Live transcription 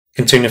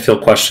Continue to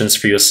field questions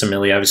for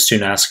USMLE. I have a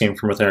student asking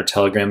from within our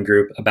Telegram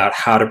group about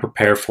how to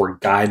prepare for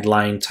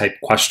guideline type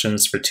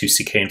questions for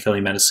 2CK and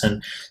family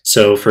medicine.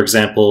 So for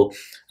example,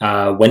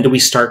 when do we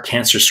start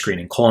cancer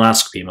screening,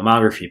 colonoscopy,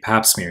 mammography,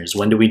 pap smears?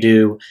 When do we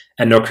do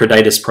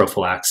endocarditis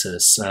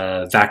prophylaxis,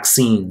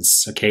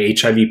 vaccines, okay,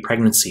 HIV,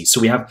 pregnancy? So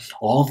we have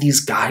all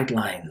these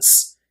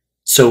guidelines.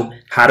 So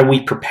how do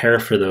we prepare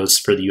for those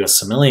for the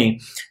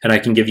USMLE? And I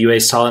can give you a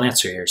solid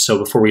answer here. So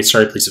before we get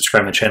started, please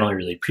subscribe to my channel. I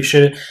really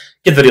appreciate it.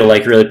 Give the video a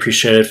like, really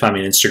appreciate it. Find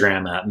me on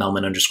Instagram at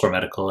Mehlman_medical,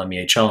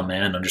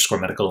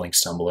 mehlman_medical,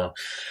 links down below.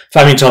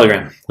 Find me on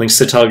Telegram, links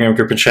to the Telegram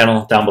group and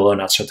channel down below.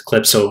 Now start the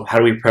clip. So how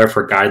do we prepare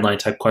for guideline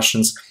type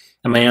questions?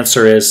 And my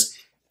answer is,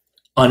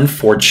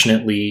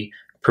 unfortunately,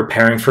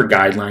 preparing for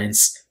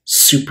guidelines,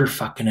 super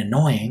fucking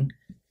annoying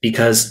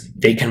because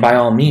they can by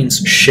all means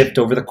shift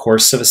over the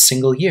course of a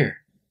single year.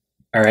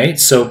 All right,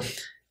 so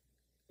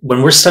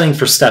when we're studying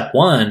for step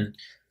 1,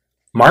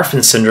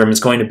 Marfan syndrome is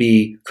going to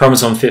be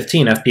chromosome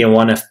 15,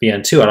 FBN1,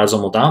 FBN2,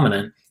 autosomal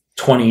dominant,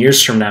 20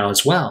 years from now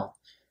as well.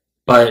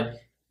 But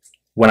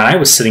when I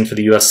was sitting for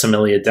the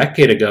USMLE a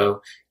decade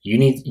ago, you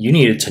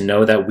needed to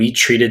know that we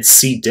treated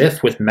C.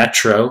 diff with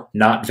Metro,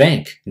 not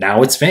Vanc.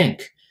 Now it's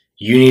Vanc.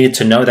 You needed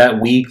to know that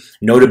we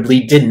notably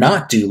did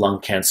not do lung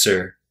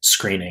cancer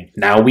screening.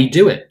 Now we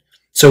do it.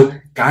 So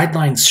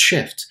guidelines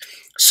shift.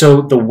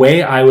 So the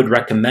way I would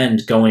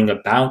recommend going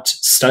about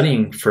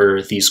studying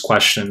for these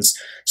questions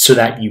so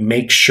that you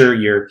make sure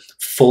you're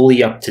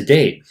fully up to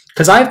date,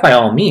 because I've by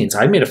all means,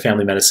 I made a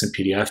family medicine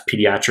PDF,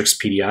 pediatrics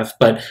PDF,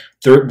 but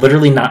they're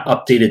literally not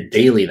updated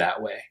daily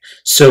that way.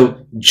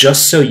 So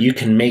just so you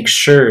can make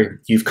sure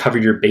you've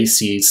covered your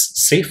bases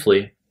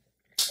safely,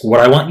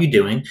 what I want you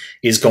doing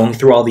is going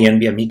through all the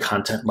nbme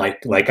content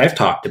like I've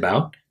talked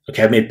about.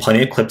 Okay, I've made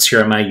plenty of clips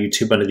here on my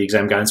YouTube under the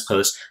exam guidance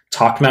post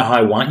talking about how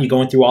I want you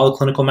going through all the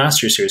clinical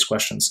mastery series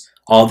questions,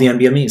 all the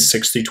NBMEs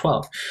 6 through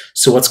 12.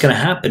 So what's going to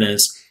happen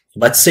is,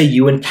 let's say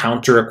you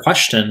encounter a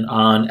question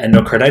on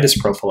endocarditis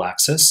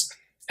prophylaxis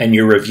and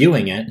you're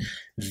reviewing it.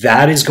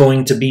 That is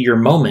going to be your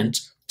moment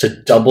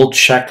to double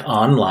check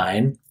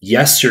online.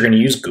 Yes, you're going to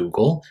use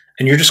Google,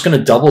 and you're just going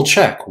to double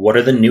check what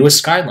are the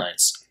newest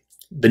guidelines.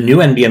 The new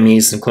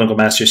NBMEs and Clinical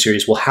Mastery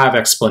Series will have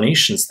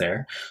explanations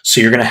there.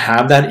 So you're going to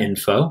have that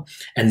info,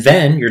 and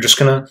then you're just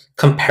going to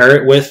compare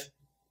it with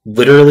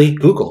literally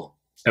Google.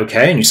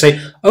 Okay, and you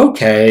say,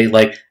 okay,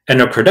 like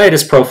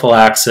endocarditis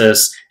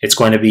prophylaxis, it's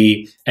going to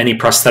be any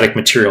prosthetic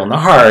material in the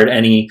heart,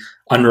 any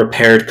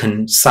unrepaired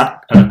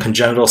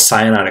congenital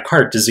cyanotic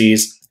heart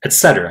disease,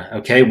 etc.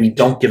 Okay, we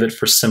don't give it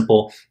for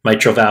simple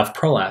mitral valve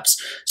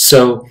prolapse.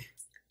 So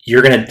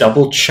you're going to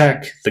double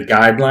check the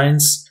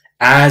guidelines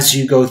as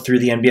you go through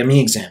the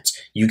NBME exams.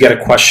 You get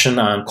a question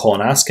on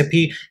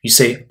colonoscopy, you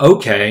say,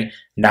 okay,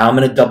 now I'm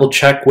going to double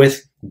check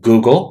with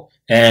Google,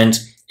 and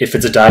if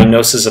it's a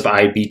diagnosis of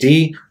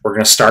IBD, we're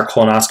going to start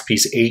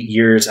colonoscopies 8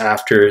 years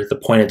after the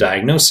point of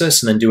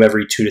diagnosis and then do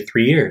every 2 to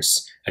 3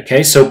 years.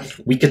 Okay, so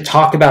we could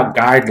talk about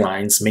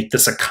guidelines, make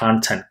this a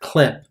content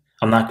clip.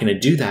 I'm not going to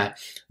do that,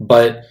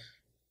 but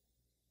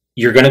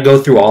you're going to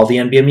go through all the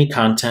NBME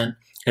content,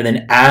 and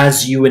then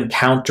as you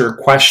encounter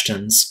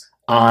questions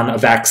on a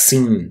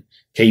vaccine,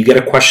 okay, you get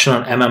a question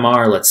on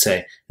MMR, let's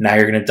say. Now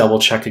you're going to double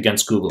check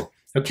against Google.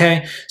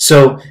 Okay,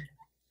 so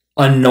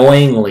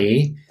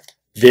annoyingly,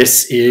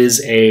 this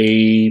is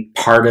a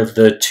part of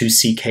the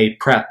 2CK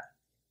prep.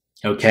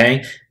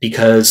 Okay,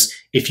 because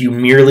if you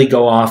merely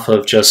go off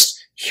of just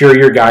here are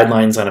your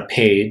guidelines on a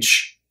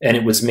page and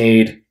it was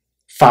made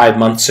 5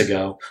 months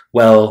ago,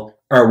 well,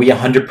 are we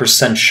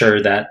 100%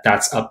 sure that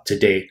that's up to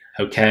date?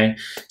 Okay,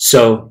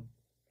 so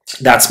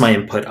that's my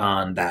input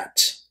on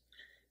that.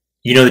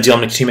 You know the deal. I'm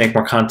going to continue to make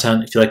more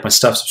content. If you like my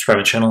stuff, subscribe to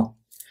my channel.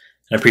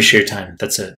 And I appreciate your time. That's it.